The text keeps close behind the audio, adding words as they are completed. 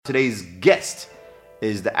Today's guest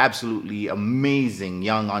is the absolutely amazing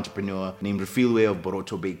young entrepreneur named Refilwe of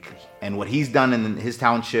Borotho Bakery. And what he's done in his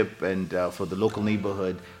township and for the local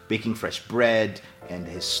neighborhood, baking fresh bread, and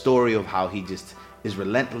his story of how he just is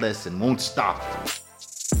relentless and won't stop.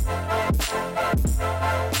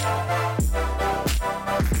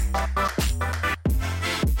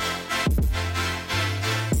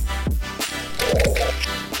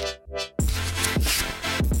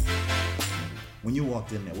 When you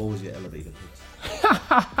walked in there, what was your elevator pitch?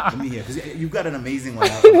 Let me hear, because you've got an amazing one.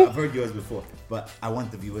 I've heard yours before, but I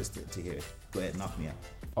want the viewers to hear it. Go ahead, knock me out.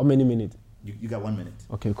 How many minutes? You got 1 minute.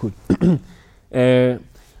 Okay, cool. The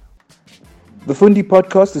Fundi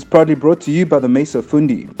podcast is proudly brought to you by the Mesa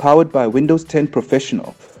Fundi, powered by Windows 10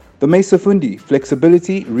 Professional. The Mesa Fundi,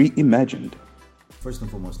 flexibility reimagined. First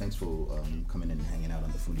and foremost, thanks for coming in and hanging out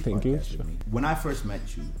on the Fundi Thank podcast you. with me. When I first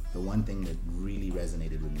met you, the one thing that really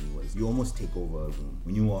resonated with me was you almost take over a room.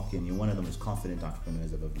 When you walk in, you're one of the most confident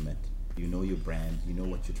entrepreneurs I've ever met. You know your brand, you know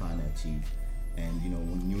what you're trying to achieve. And you know,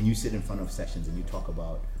 when you sit in front of sessions and you talk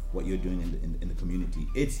about what you're doing in the community,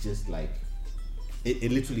 it's just like,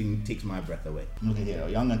 it literally takes my breath away. Look at here, a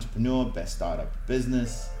young entrepreneur, best startup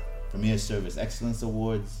business, Premier Service Excellence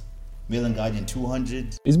Awards, Mail and Guardian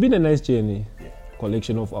 200. It's been a nice journey. Yeah.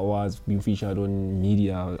 Collection of awards, being featured on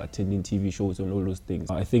media, attending TV shows and all those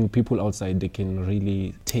things. I think people outside, they can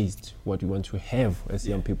really taste what we want to have as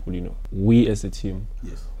young people, you know. We as a team,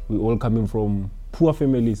 Yes. we all coming from poor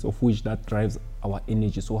families, of which that drives our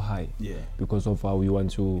energy so high. Yeah. Because of how we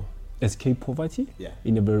want to escape poverty Yeah.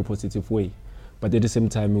 in a very positive way. But at the same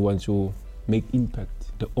time, we want to make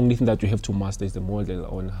impact. The only thing that we have to master is the model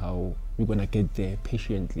on how we're gonna get there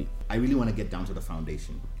patiently. I really want to get down to the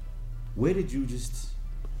foundation. Where did you just...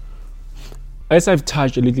 As I've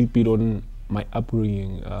touched a little bit on my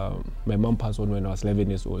upbringing, my mom passed on when I was 11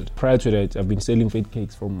 years old. Prior to that, I've been selling fat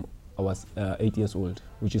cakes from I was 8 years old,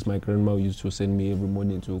 which is my grandma used to send me every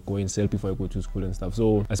morning to go and sell before I go to school and stuff.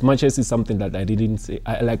 So as much as it's something that I didn't say,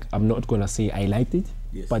 I'm not gonna say I liked it,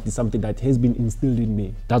 Yes. but it's something that has been instilled in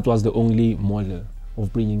me. That was the only model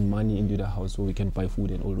of bringing money into the house so we can buy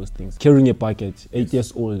food and all those things. Carrying a bucket, 8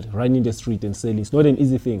 years old, running the street and selling, it's not an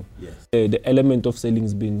easy thing. Yes. The element of selling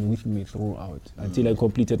has been with me throughout until I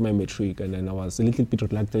completed my matric, and then I was a little bit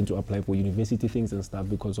reluctant to apply for university things and stuff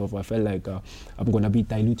because of I felt like I'm gonna be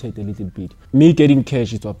diluted a little bit. Me getting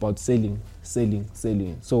cash is about selling.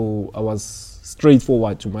 So I was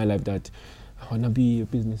straightforward to my life that I wanna be a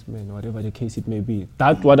businessman, whatever the case it may be.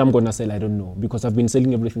 That what I'm gonna sell, I don't know, because I've been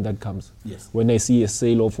selling everything that comes. Yes. When I see a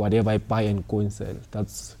sale of whatever, I buy and go and sell.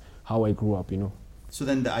 That's how I grew up, you know. So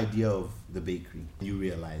then the idea of the bakery, you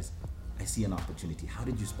realize, I see an opportunity. How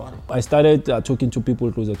did you spot it? I started talking to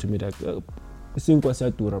people closer to me that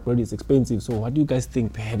bread is expensive, so what do you guys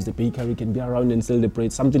think? Perhaps the bakery can be around and sell the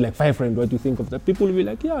bread, something like 5 rand. What do you think of that? People will be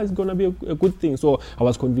like, yeah, it's gonna be a good thing. So I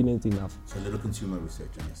was convenient enough. So a little consumer research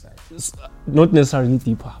on your side. Not necessarily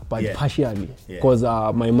deeper, but Yeah. partially, Yeah. because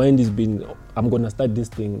my mind has been, I'm gonna start this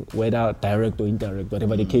thing, whether direct or indirect,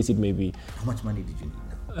 whatever the case it may be. How much money did you need now?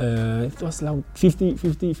 It was like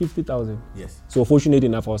 50,000. Yes. So fortunate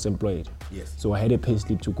enough, I was employed. Yes. So I had a pay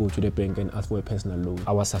slip to go to the bank and ask for a personal loan.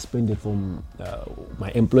 I was suspended from my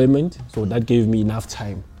employment, so that gave me enough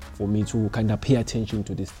time for me to kind of pay attention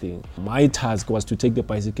to this thing. My task was to take the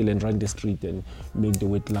bicycle and run the street and make the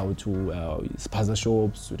word loud to spaza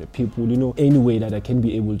shops, to the people, you know, any way that I can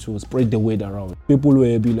be able to spread the word around. People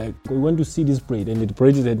will be like, we want to see this bread, and the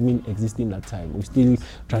bread that mean existing that time. We're still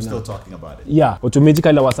trying Still talking about it. Yeah,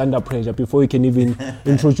 automatically I was under pressure before you can even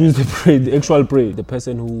introduce the bread, the actual bread. The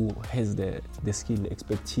person who has the skill, the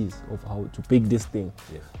expertise of how to bake this thing,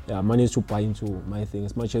 Yes. managed to buy into my thing.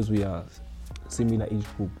 As much as we are similar age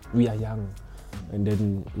group, we are young, and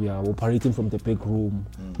then we are operating from the back room.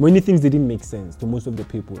 Many things didn't make sense to most of the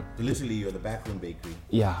people. So literally, you're the backroom bakery.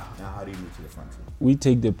 Yeah, Now, how do you move to the front room? we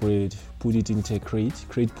take the bread, put it into a crate.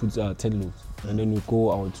 Crate puts 10 loaves, and then we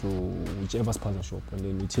go out to whichever spaza shop, and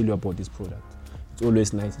then we tell you about this product. It's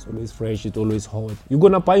always nice, it's always fresh, it's always hot. You're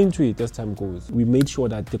gonna buy into it as time goes. We made sure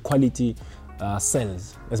that the quality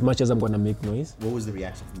sells as much as I'm gonna make noise. What was the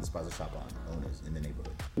reaction from the spaza shop owners in the neighborhood?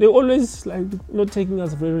 They always like not taking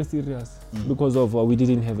us very serious because of we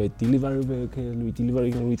didn't have a delivery vehicle, we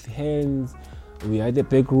delivering with hands, we had a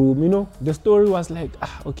back room, you know. The story was like,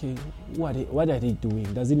 okay, what are they doing?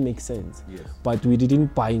 Does it make sense? Yes. But we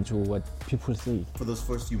didn't buy into what people say. For those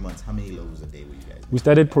first few months, how many loaves a day were you guys? We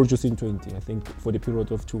started producing 20, I think, for the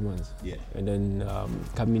period of 2 months. Yeah. And then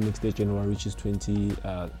coming next day, January, which is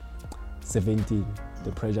 2017,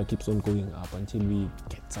 the pressure keeps on going up until we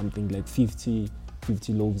get something like 50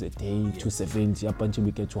 50 loaves a day to 70, up until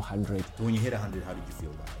we get to 100. So when you hit 100, how did you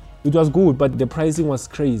feel about it? It was good, but the pricing was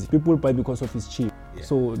crazy. People buy because of it's cheap. Yeah.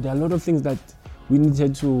 So there are a lot of things that we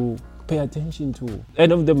needed to pay attention to.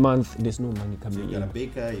 End of the month, there's no money coming in. You got a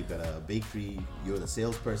baker, you got a bakery, you're the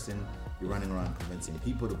salesperson, you're running around convincing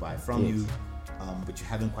people to buy from you, but you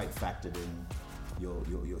haven't quite factored in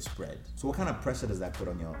your spread. So what kind of pressure does that put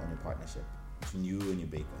on your partnership between you and your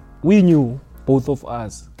baker? We knew, both of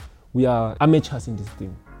us, we are amateurs in this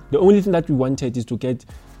thing. The only thing that we wanted is to get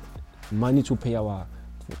money to pay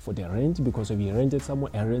for the rent, because if we rented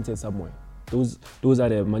somewhere, I rented somewhere. Those are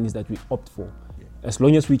the monies that we opt for. Yeah. As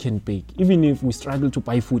long as we can bake, even if we struggle to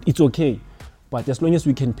buy food, it's okay. But as long as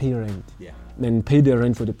we can pay rent, then pay the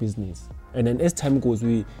rent for the business. And then as time goes,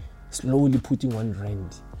 we slowly putting on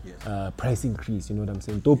rent, price increase, you know what I'm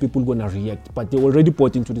saying? Though people gonna react, but they already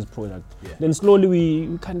bought into this product. Yeah. Then slowly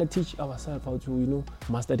we kind of teach ourselves how to,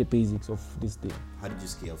 master the basics of this thing. How did you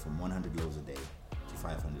scale from 100 loaves a day to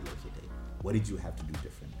 500 loaves a day? What did you have to do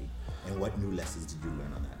differently? And what new lessons did you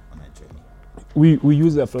learn on that journey? We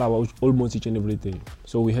use the flour almost each and every day.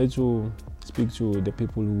 So we had to speak to the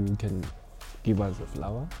people who can give us the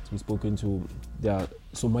flour. So we've spoken to the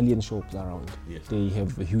Somalian shops around. Yes. They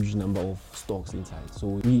have a huge number of stocks inside. So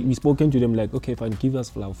we spoken to them like, okay, fine, give us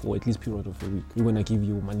flour for at least period of a week. We're gonna give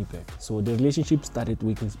you money back. So the relationship started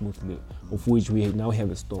working smoothly, of which we now have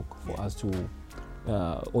a stock for us to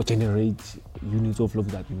or generate units of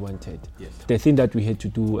love that we wanted. Yes. The thing that we had to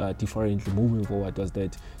do differently moving forward was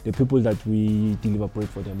that the people that we deliver bread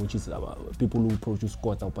for them, which is people who produce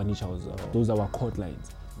kota or panichas, those are our core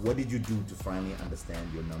lines. What did you do to finally understand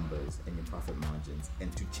your numbers and your profit margins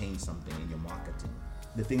and to change something in your marketing?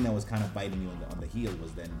 The thing that was kind of biting you on the heel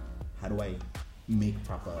was then, how do I make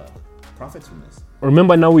proper profits from this?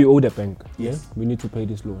 Remember, now we owe the bank. Yes. Yeah? We need to pay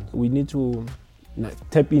this loan. We need to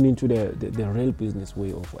tap into the real business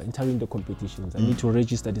way of entering the competitions. I need to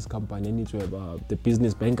register this company. I need to have the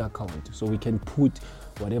business bank account so we can put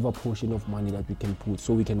whatever portion of money that we can put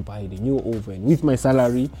so we can buy the new oven with my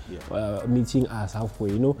salary, meeting us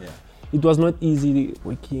halfway, Yeah. It was not easy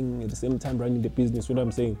working at the same time running the business. What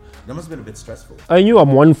I'm saying, that must have been a bit stressful. I knew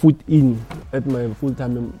I'm 1 foot in at my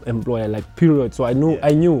full-time employer, like period. So I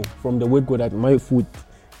knew from the word go that my foot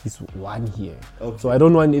is one here. Okay. So I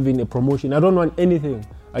don't want even a promotion. I don't want anything.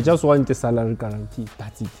 I just want a salary guarantee.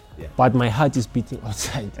 That's it. Yeah. But my heart is beating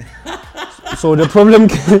outside. So the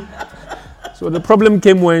problem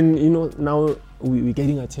came when now we're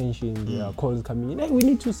getting attention. There are calls coming in. Hey, we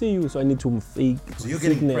need to see you. So I need to fake. So you're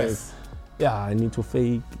getting press. Yeah, I need to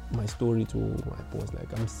fake my story to my boss.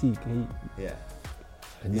 Like, I'm sick. Hey. Yeah.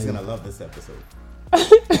 And he's gonna love this episode.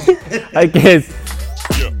 I guess.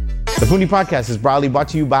 The Fundi Podcast is proudly brought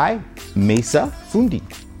to you by Mesa Fundi,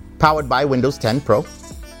 powered by Windows 10 Pro.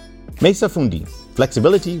 Mesa Fundi,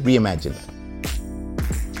 flexibility reimagined.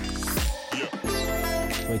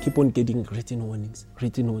 So I keep on getting written warnings.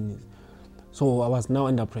 So I was now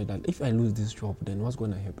under pressure. If I lose this job, then what's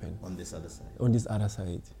going to happen? On this other side.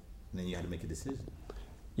 And then you had to make a decision.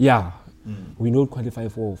 Yeah. We don't qualify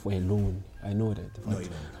for a loan. I know that. No, you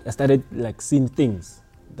don't. I started seeing things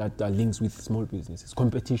that are links with small businesses,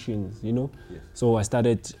 competitions, Yes. So I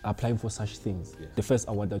started applying for such things. Yes. The first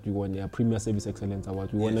award that we won, Premier Service Excellence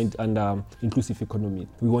Award, we won under Inclusive Economy.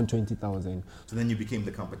 We won 20,000. So then you became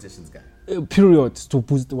the competitions guy. Period, to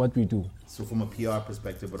boost what we do. So from a PR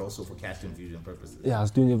perspective, but also for cash infusion purposes. Yeah, I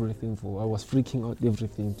was doing everything I was freaking out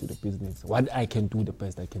everything to the business. What I can do, the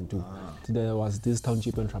best I can do. There was this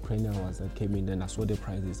township entrepreneur that came in, and I saw the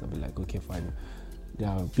prizes. I'll be like, okay, fine. There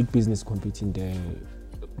are big business competing there.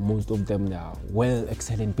 Most of them are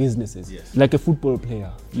excellent businesses. Yes. Like a football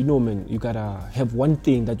player, man, you gotta have one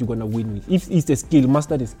thing that you're gonna win with. If it's a skill,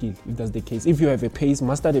 master the skill, if that's the case. If you have a pace,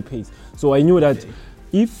 master the pace. So I knew that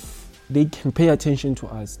if they can pay attention to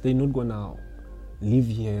us, they're not gonna live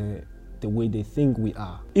here the way they think we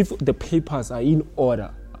are. If the papers are in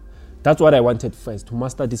order, that's what I wanted first, to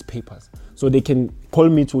master these papers. So they can call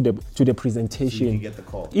me to the presentation. So you can get the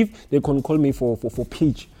call. If they can call me for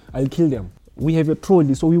pitch, I'll kill them. We have a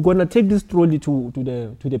trolley, so we're gonna take this trolley to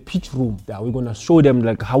the pitch room. We're gonna show them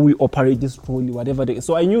how we operate this trolley, whatever.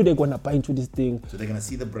 So I knew they're gonna buy into this thing. So they're gonna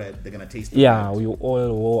see the bread, they're gonna taste the bread. We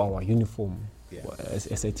all wore our uniform. Yeah.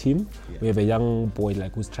 As a team, we have a young boy who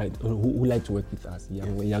likes to work with us,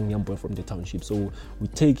 young boy from the township. So we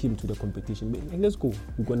take him to the competition. Let's go.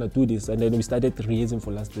 We're gonna do this, and then we started rehearsing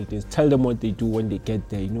for last 3 days. Tell them what they do when they get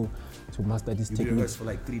there, to master this technique. You rehearsed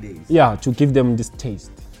for 3 days. Yeah, to give them this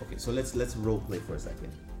taste. Okay, so let's role play for a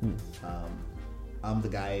second. I'm the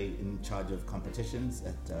guy in charge of competitions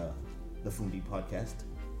at the Fundi Podcast,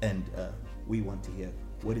 and we want to hear,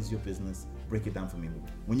 what is your business break it down for me.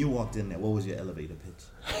 When you walked in there, what was your elevator pitch?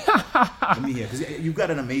 Let me hear, because you've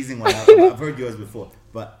got an amazing one. I've heard yours before,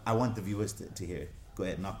 but I want the viewers to hear it. Go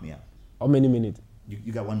ahead, knock me out. How many minutes?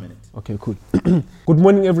 You got 1 minute. Okay, cool. Good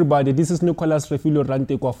morning, everybody. This is Nicholas Refilio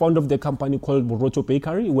Rantekwa, founder of the company called Borotho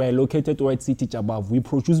Bakery. We're located White City, Jabав. We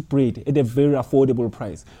produce bread at a very affordable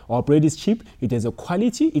price. Our bread is cheap, it has a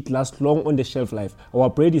quality, it lasts long on the shelf life. Our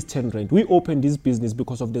bread is 10 rand. We opened this business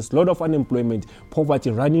because of there's a lot of unemployment,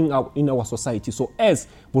 poverty running out in our society. So as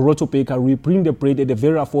Borotho Bakery, we bring the bread at a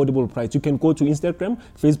very affordable price. You can go to Instagram,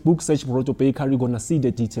 Facebook, search Borotho Bakery. You're going to see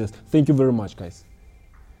the details. Thank you very much, guys.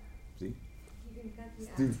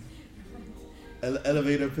 Dude,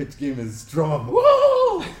 elevator pitch game is strong.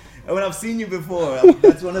 Woo! And when I've seen you before,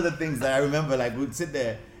 that's one of the things that I remember. Like, we'd sit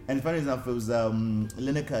there, and funny enough, it was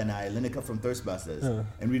Lineker from Thirstbusters,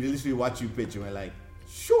 and we'd literally watch you pitch, and we're like,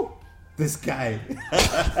 shoo, this guy.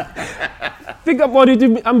 Think about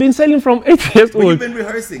it. I've been selling from 8 years old. But you've been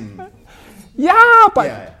rehearsing. Yeah,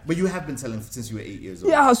 but you have been selling since you were 8 years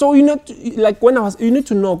old. Yeah, so you need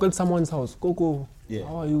to knock at someone's house. Go. Yeah.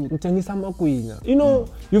 How are you? You know,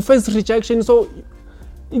 you face rejection, so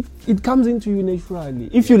it comes into you naturally.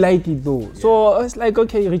 If you like it though. Yeah. So it's like,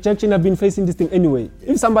 okay, rejection, I've been facing this thing anyway.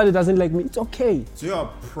 Yeah. If somebody doesn't like me, it's okay. So you're a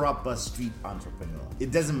proper street entrepreneur.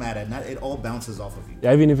 It doesn't matter. It all bounces off of you.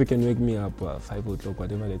 Yeah, even if you can wake me up 5 o'clock,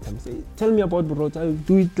 whatever the time, say, tell me about Borotho. I'll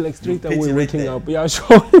do it like straight away, waking up. Yeah,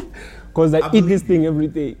 sure. Because I eat this thing every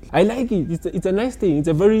day. I like it. It's a nice thing. It's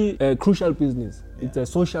a very crucial business. Yeah. It's a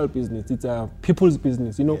social business. It's a people's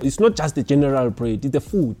business. You know, It's not just the general bread. It's the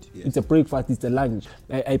food. Yes. It's a breakfast. It's a lunch.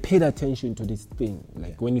 I paid attention to this thing,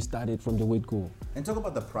 when you started from the word go. And talk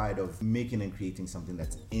about the pride of making and creating something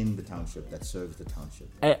that's in the township, that serves the township.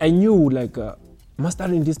 I knew,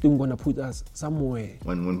 mastering this thing gonna put us somewhere.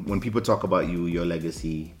 When people talk about you, your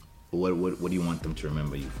legacy, what do you want them to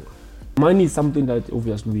remember you for? Money is something that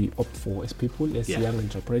obviously we opt for as people, as young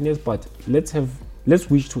entrepreneurs, but let's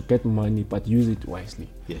wish to get money, but use it wisely.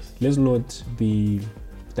 Yes. Let's not be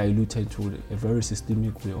diluted to a very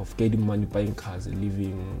systemic way of getting money, buying cars, and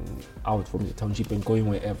living out from the township and going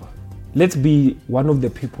wherever. Let's be one of the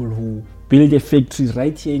people who build a factory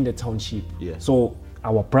right here in the township. Yes. So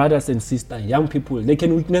our brothers and sisters, young people, they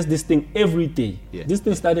can witness this thing every day. Yes. This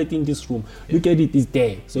thing started in this room. Look at it, it's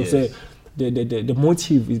there. So say, the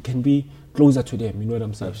motive, it can be closer to them, you know what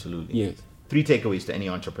I'm saying? Absolutely. Yes. 3 takeaways to any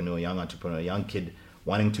entrepreneur, young kid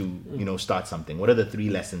wanting to, start something. What are the 3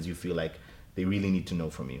 lessons you feel like they really need to know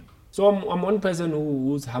from you? So I'm one person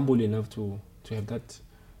who's humble enough to have that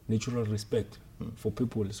natural respect for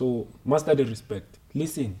people. So master the respect.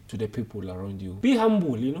 Listen to the people around you. Be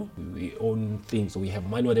humble, We own things, so we have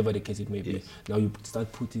money, whatever the case it may be. Now you start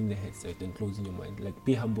putting the headset and closing your mind.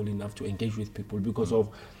 Be humble enough to engage with people because of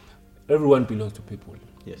everyone belongs to people.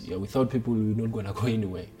 Yes. Yeah, without people, we're not going to go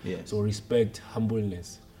anywhere. Yes. So respect,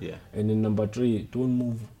 humbleness. Yeah. And then number 3, don't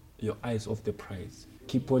move your eyes off the prize.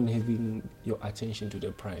 Keep on having your attention to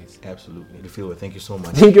the prize. Absolutely. Refilio, thank you so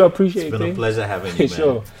much. Thank you, I appreciate it. It's been a pleasure having you, man.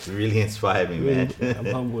 Sure. You really inspired me, man. I'm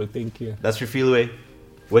humble, thank you. That's Refilio.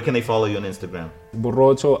 Where can they follow you on Instagram?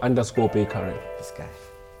 Borotho_Bakery. This guy.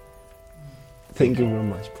 Thank you very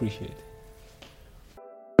much. Appreciate it.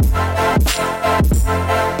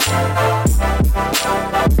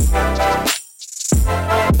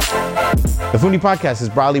 The Fundi Podcast is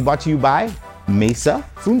proudly brought to you by Mesa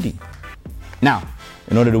Fundi. Now,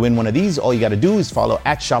 in order to win one of these, all you got to do is follow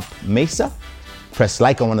 @ShopMesa, press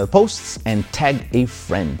like on one of the posts, and tag a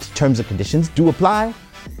friend. Terms and conditions do apply.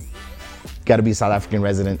 Got to be a South African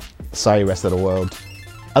resident. Sorry, rest of the world.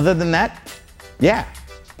 Other than that,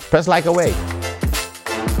 press like away.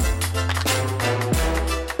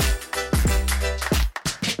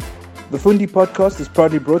 The Fundi Podcast is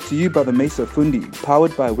proudly brought to you by the Mesa Fundi,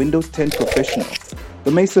 powered by Windows 10 Professional.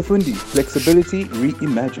 The Mesa Fundi, flexibility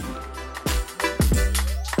reimagined.